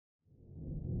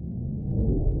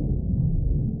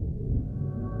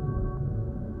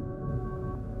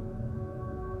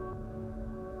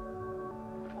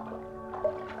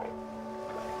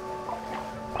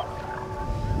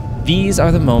These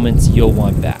are the moments you'll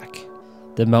want back.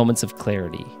 The moments of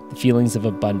clarity, the feelings of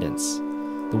abundance.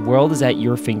 The world is at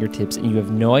your fingertips and you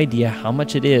have no idea how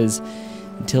much it is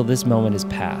until this moment is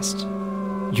past.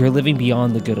 You're living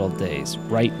beyond the good old days,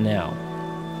 right now.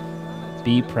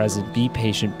 Be present, be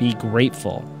patient, be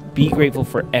grateful. Be grateful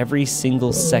for every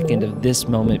single second of this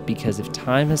moment, because if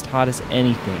time has taught us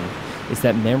anything, it's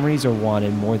that memories are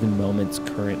wanted more than moments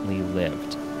currently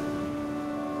lived.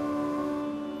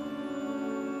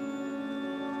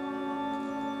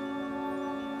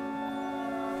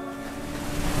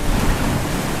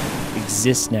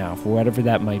 Exist now for whatever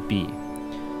that might be.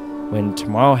 When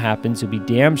tomorrow happens, you'll be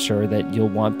damn sure that you'll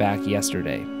want back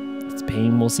yesterday. Its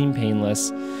pain will seem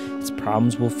painless, its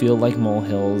problems will feel like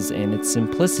molehills, and its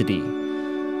simplicity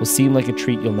will seem like a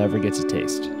treat you'll never get to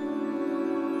taste.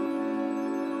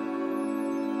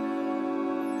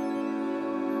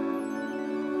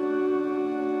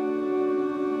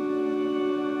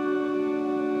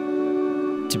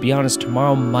 To be honest,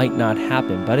 tomorrow might not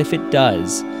happen, but if it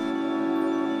does,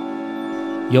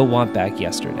 you'll want back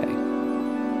yesterday.